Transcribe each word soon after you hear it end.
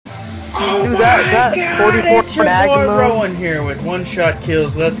Oh Dude, my that God, 44 it's your boy Magnum. RoaN here with one-shot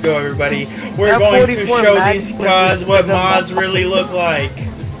kills. Let's go, everybody. We're That going to 44 show Magnum these guys what is a mods really look like.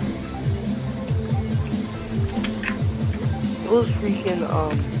 It was freaking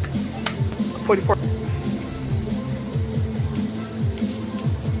 44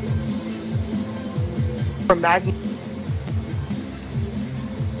 Magnum.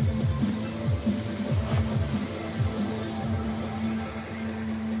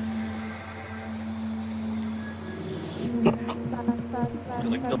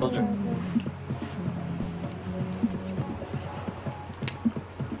 There's like villager.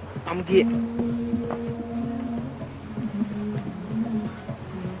 I'm getting.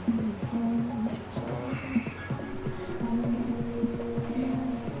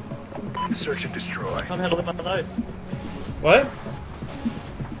 Search and destroy. I'm handling my life. What?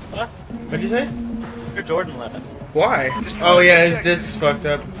 What? What'd you say? Your Jordan left. Why? Destroy Oh the yeah, his objective. disc's fucked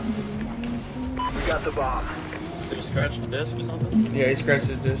up. We got the bomb. Did you scratch the disc or something? Yeah, he scratched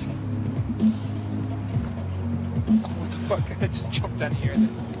his disc. What the fuck? I just jumped down here and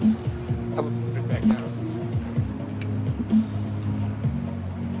then I would put it back down.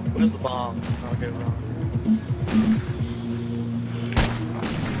 Where's the bomb? I'll get it wrong.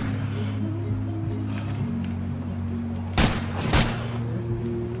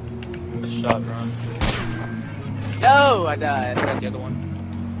 Good shot, Ron. No, I died. I got the other one.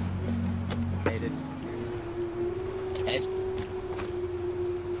 Made it. Edge.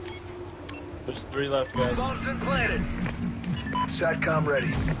 There's 3 left, guys. Bomb's been planted. Satcom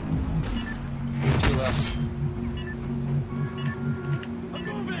ready. 2 left. I'm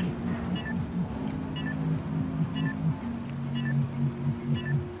moving.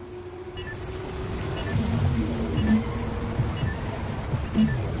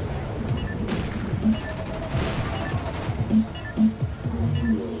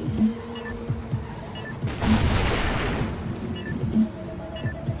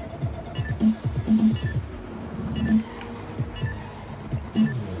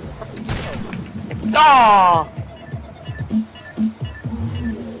 Ah!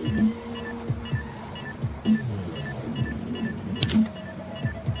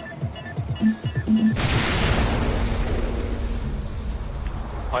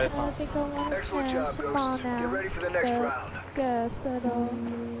 Python. Excellent job, Ghost. Get ready for the next round.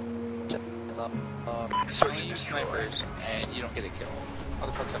 So, Search I and use destroy. snipers and you don't get a kill. How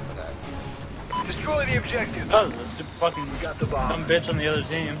the fuck did I put that? Destroy the objective. Oh, the stupid fucking We got the dumb bomb. bitch on the other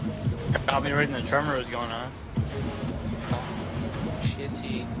team. Got me right in the tremor was going on.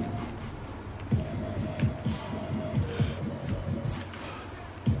 Shitty.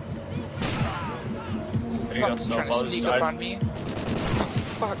 There you go, Fuck, so trying to close. sneak up on me.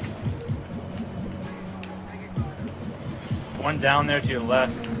 Fuck. One down there to your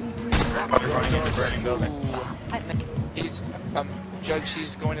left. Probably running into burning building. He's, Judge,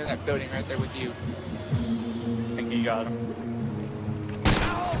 he's going in that building right there with you. I think you got him.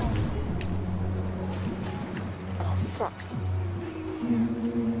 Oh, fuck.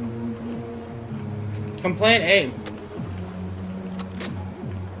 Complaint A.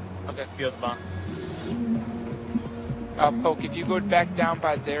 Okay. You got the bomb. Poke, if you go back down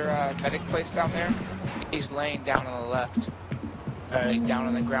by their medic place down there, he's laying down on the left. Alright. Like down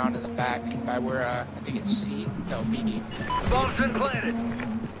on the ground in the back by where, I think it's C? No, B. Bomb's been planted.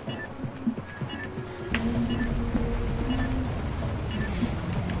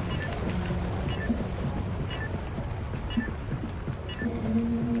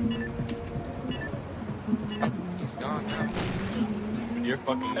 He's gone now. You're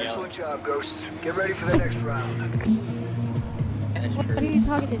fucking yelling. Excellent job, Ghost. Get ready for the next round. And it's What are true. you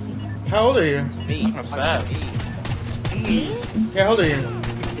talking to me? How old are you? Me. Not bad. Me? Yeah, how old are you?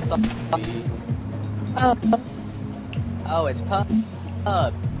 It's the Oh, oh, it's pub.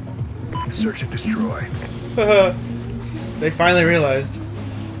 Search and destroy. They finally realized.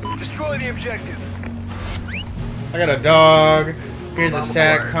 Destroy the objective. I got a dog. Here's a Bomb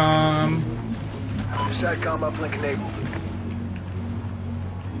acquired. SATCOM. Satcom uplink enabled.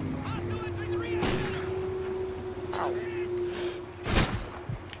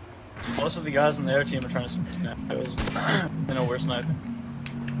 Most of the guys on their team are trying to snap. It was, you know, we're sniping.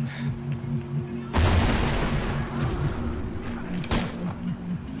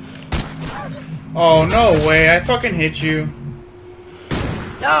 Oh, no way. I fucking hit you.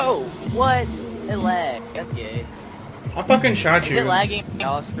 No! What? It lagged. That's gay. I fucking shot Is you. it lagging on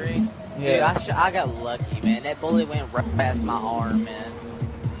y'all screen? Yeah. Dude, I got lucky, man. That bullet went right past my arm, man.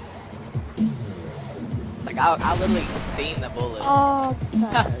 Like, I literally seen the bullet. oh, what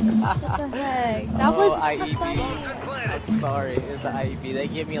the heck? That Oh, was IED. funny. Bomb's been planted. I'm sorry. It's the IEP. They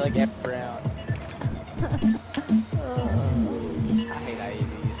give me like every round. I hate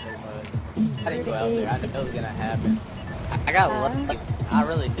IEPs so much. I didn't go out there. I knew it was gonna happen. I got lucky. I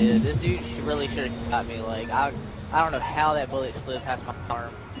really did. This dude really should have got me. Like I don't know how that bullet slid past my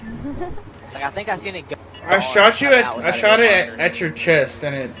arm. Like I think I seen it go. I shot it at your chest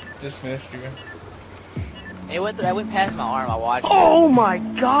and it just missed you. It went past my arm. I watched it. Oh my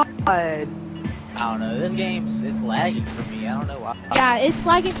god! I don't know. This game's it's lagging for me. I don't know why. Yeah, it's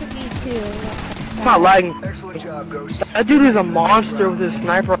lagging for me too. It's not lagging. Excellent job, Ghost. That dude is a monster with his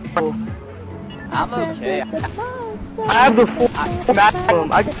sniper rifle. I'm okay. I have the full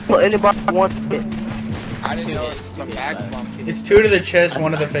maximum. I can kill anybody I want to hit. I didn't know it was a maximum. It's 2 to the chest,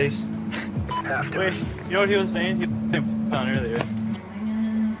 1 to the face. Wait, you know what he was saying? He was saying down earlier.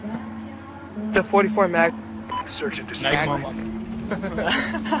 The 44 mag. Search and destroy. Magma.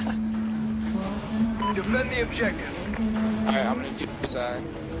 Defend the objective. Alright, I'm gonna do this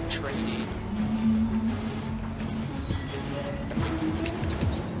trading.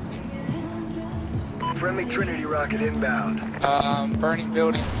 Friendly Trinity rocket inbound. Burning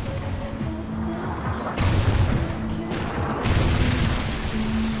building.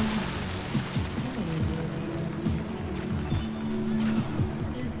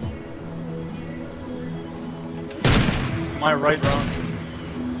 Am I right, wrong?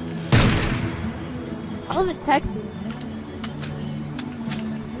 I live in Texas.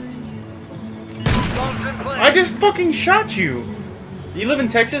 Bombs in play. I just fucking shot you. You live in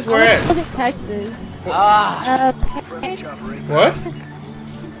Texas? Where I at? live in Texas. Ah. Friendly Parents. chopper inbound.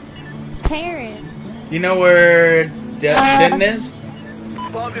 What? Parents. You know where Denton is?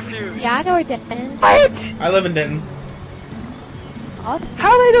 Bomb defused. Yeah, I know where Denton is. What? I live in Denton. Awesome.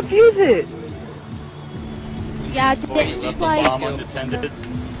 How they defuse it? Yeah, Boy, Denton's is that the like bomb unattended?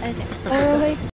 an hour away